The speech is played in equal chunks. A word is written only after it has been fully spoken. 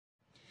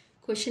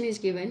Question is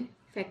given,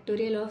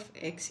 factorial of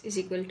x is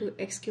equal to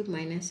x cube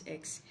minus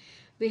x.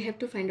 We have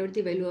to find out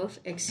the value of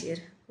x here.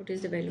 What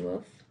is the value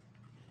of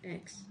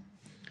x?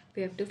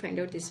 We have to find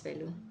out this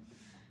value.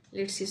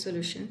 Let's see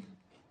solution.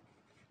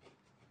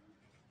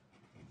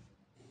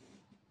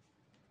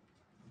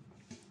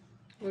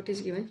 What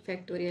is given?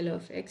 Factorial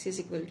of x is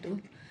equal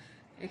to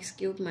x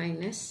cube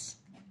minus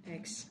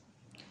x.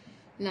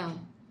 Now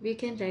we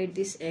can write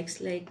this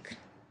x like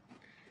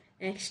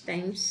x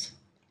times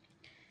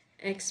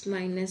x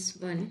minus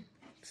 1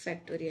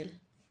 factorial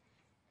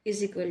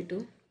is equal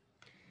to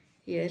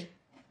here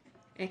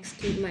x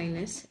cube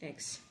minus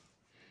x.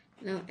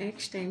 Now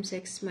x times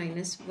x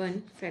minus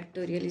 1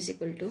 factorial is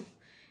equal to,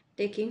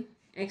 taking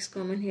x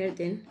common here,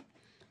 then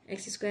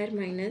x square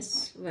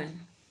minus 1.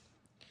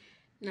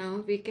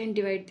 Now we can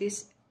divide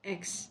this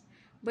x,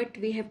 but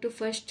we have to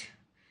first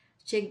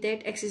check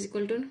that x is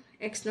equal to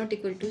x not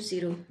equal to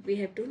 0. We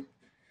have to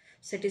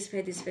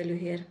satisfy this value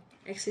here.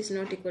 X is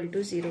not equal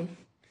to 0.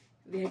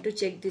 We have to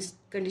check this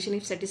condition.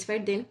 If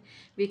satisfied, then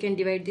we can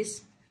divide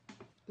this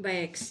by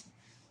x.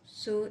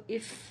 So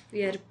if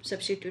we are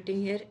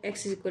substituting here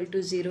x is equal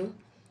to 0,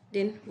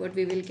 then what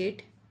we will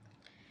get?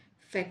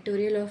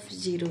 Factorial of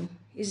 0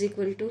 is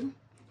equal to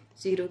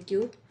 0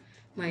 cube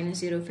minus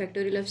 0.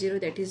 Factorial of 0,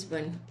 that is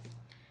 1,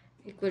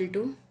 equal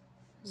to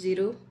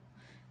 0.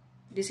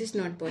 This is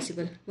not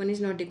possible. 1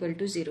 is not equal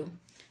to 0.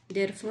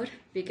 Therefore,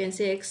 we can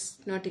say x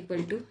not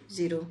equal to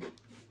 0.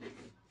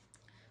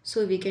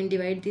 So we can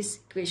divide this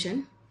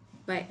equation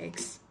by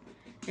x.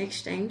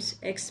 X times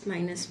x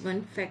minus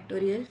 1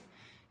 factorial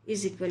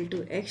is equal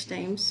to x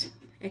times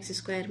x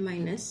square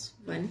minus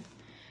 1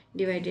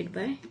 divided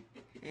by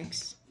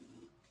x.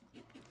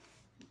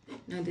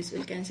 Now this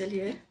will cancel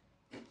here.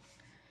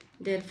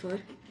 Therefore,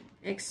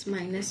 x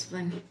minus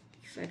 1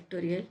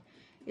 factorial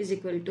is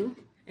equal to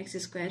x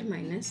square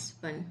minus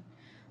 1,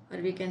 or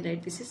we can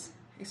write this is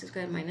x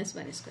square minus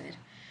 1 square.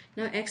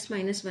 Now x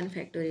minus 1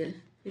 factorial,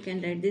 we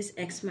can write this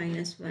x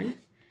minus 1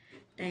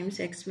 times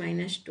x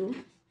minus 2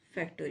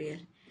 factorial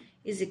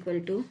is equal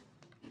to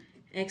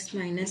x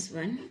minus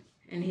 1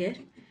 and here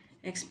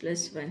x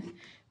plus 1,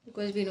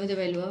 because we know the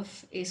value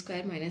of a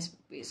square minus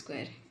b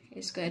square.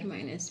 A square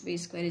minus b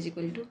square is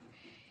equal to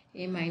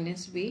a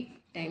minus b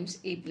times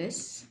a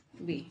plus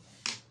b.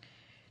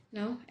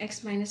 Now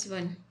x minus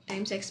 1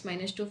 times x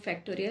minus 2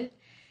 factorial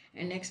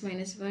and x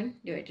minus 1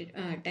 divided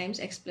times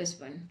x plus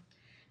 1.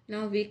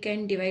 Now we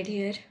can divide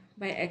here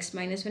by x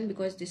minus 1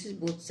 because this is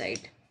both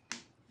side.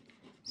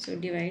 So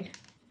divide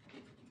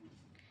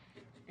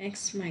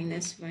x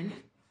minus 1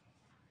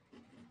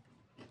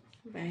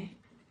 by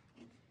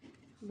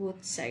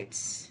both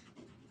sides.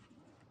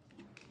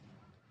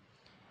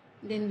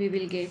 Then we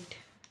will get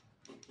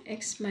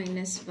x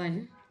minus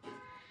 1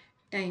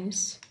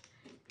 times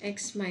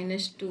x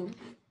minus 2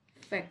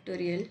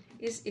 factorial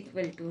is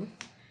equal to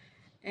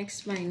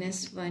x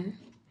minus 1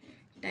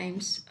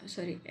 times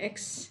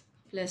x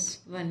plus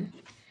 1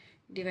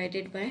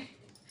 divided by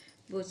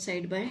both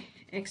side by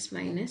x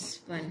minus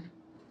 1.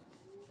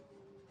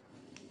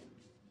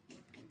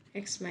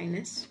 X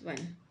minus 1.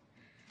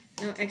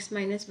 Now x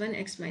minus 1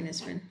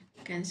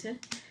 cancel.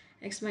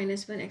 X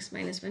minus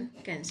 1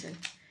 cancel.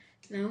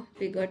 Now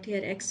we got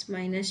here x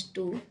minus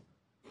 2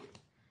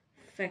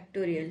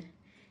 factorial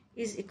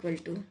is equal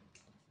to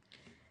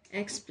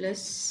x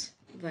plus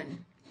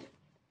 1.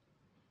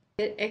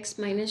 Here x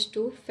minus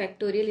 2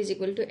 factorial is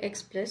equal to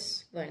x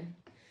plus 1.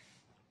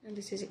 And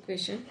this is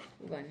equation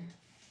 1.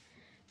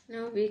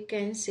 Now we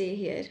can say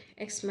here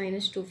x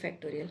minus 2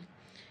 factorial.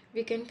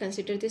 We can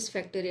consider this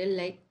factorial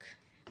like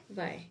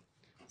y.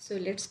 So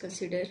let's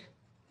consider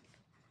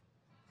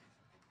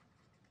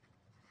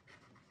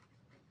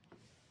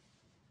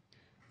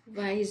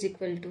y is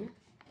equal to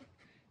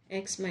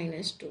x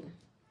minus 2.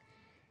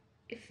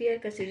 If we are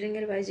considering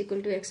here y is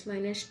equal to x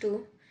minus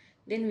 2,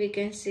 then we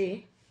can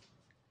say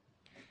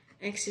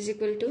x is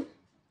equal to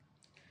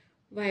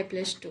y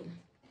plus 2,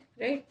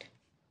 right?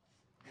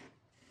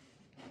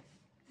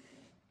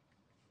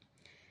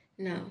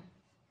 Now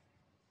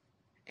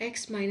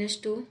x minus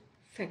 2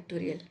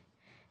 factorial.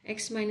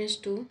 X minus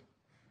 2,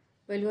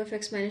 value of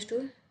x minus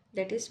 2,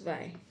 that is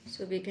y.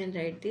 So we can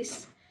write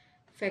this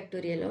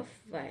factorial of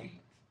y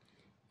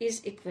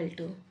is equal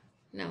to,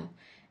 now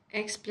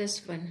x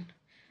plus 1,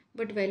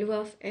 but value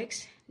of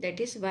x, that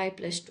is y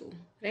plus 2,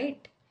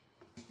 right?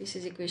 This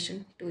is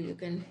equation 2, you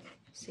can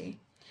say.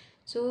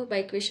 So by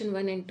equation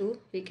 1 and 2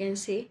 we can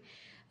say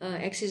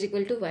x is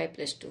equal to y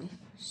plus 2.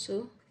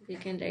 So we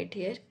can write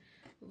here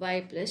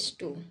y plus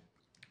 2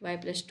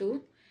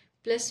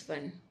 plus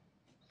 1.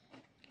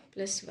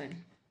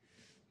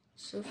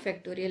 So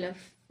factorial of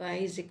y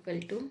is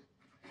equal to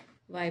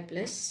y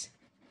plus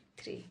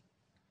 3.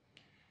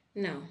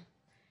 Now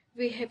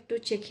we have to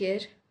check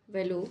here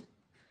value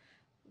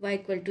y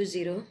equal to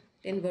 0,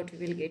 then what we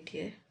will get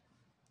here?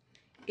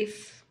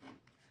 If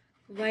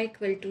y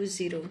equal to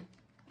 0,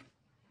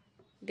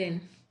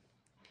 then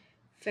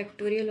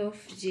factorial of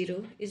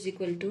 0 is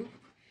equal to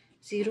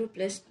 0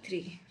 plus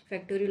 3.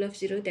 Factorial of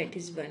 0, that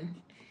is 1,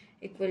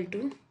 equal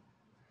to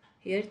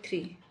here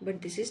 3,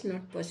 but this is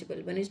not possible.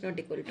 1 is not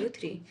equal to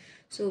 3.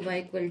 So y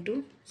equal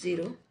to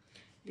 0.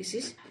 This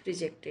is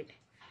rejected.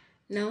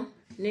 Now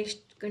next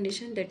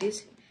condition, that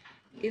is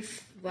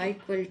if y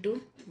equal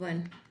to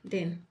 1,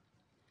 then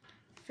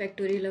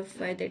factorial of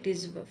y, that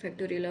is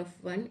factorial of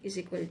 1 is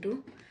equal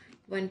to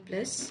 1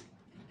 plus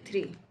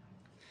 3.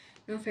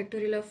 Now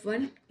factorial of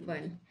 1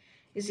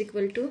 is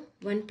equal to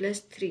 1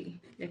 plus 3,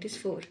 that is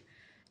 4.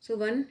 So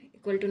 1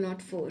 equal to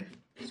not 4.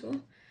 So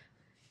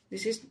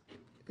this is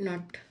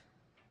not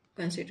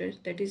considered,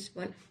 that is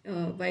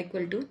y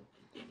equal to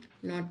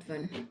not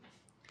 1.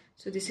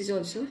 So this is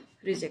also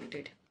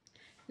rejected.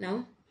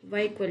 Now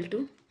y equal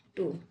to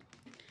 2.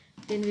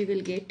 Then we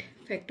will get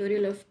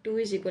factorial of 2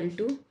 is equal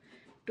to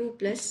 2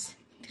 plus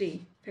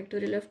 3.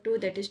 Factorial of 2,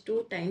 that is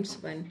 2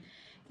 times 1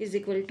 is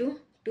equal to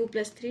 2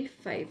 plus 3,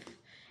 5.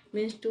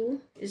 Means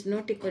 2 is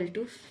not equal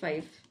to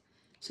 5.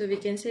 So we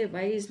can say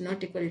y is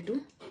not equal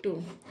to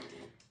 2.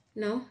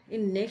 Now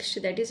in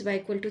next, that is y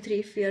equal to 3,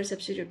 if we are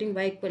substituting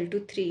y equal to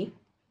 3,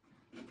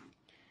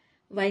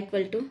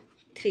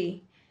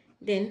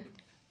 then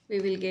we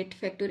will get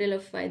factorial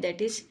of y,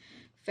 that is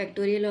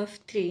factorial of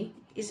 3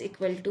 is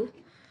equal to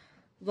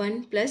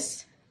 3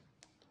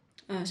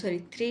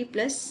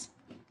 plus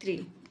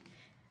 3.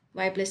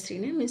 Y plus 3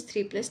 means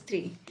 3 plus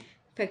 3.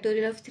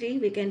 Factorial of 3,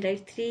 we can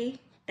write 3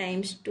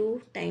 times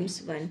 2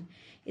 times 1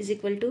 is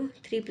equal to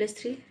 3 plus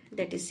 3,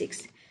 that is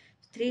 6.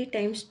 3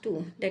 times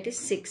 2, that is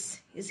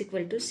 6, is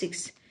equal to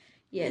 6.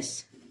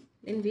 Yes,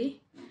 then we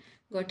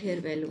got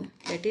here value,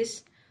 that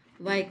is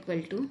y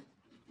equal to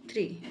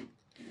 3.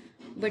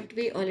 But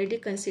we already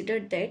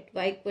considered that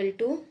y equal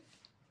to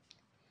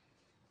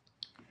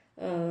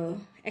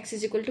x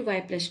is equal to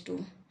y plus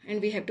 2,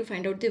 and we have to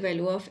find out the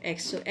value of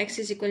x. So x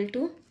is equal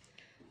to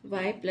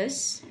y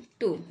plus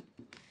 2,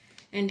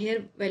 and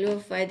here value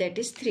of y, that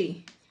is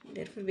 3.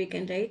 Therefore we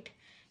can write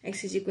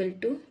x is equal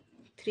to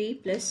 3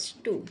 plus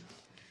 2.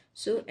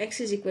 So x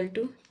is equal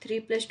to 3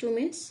 plus 2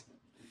 means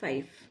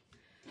 5.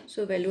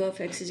 So value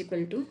of x is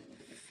equal to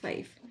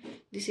 5.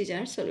 This is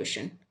our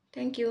solution.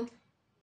 Thank you.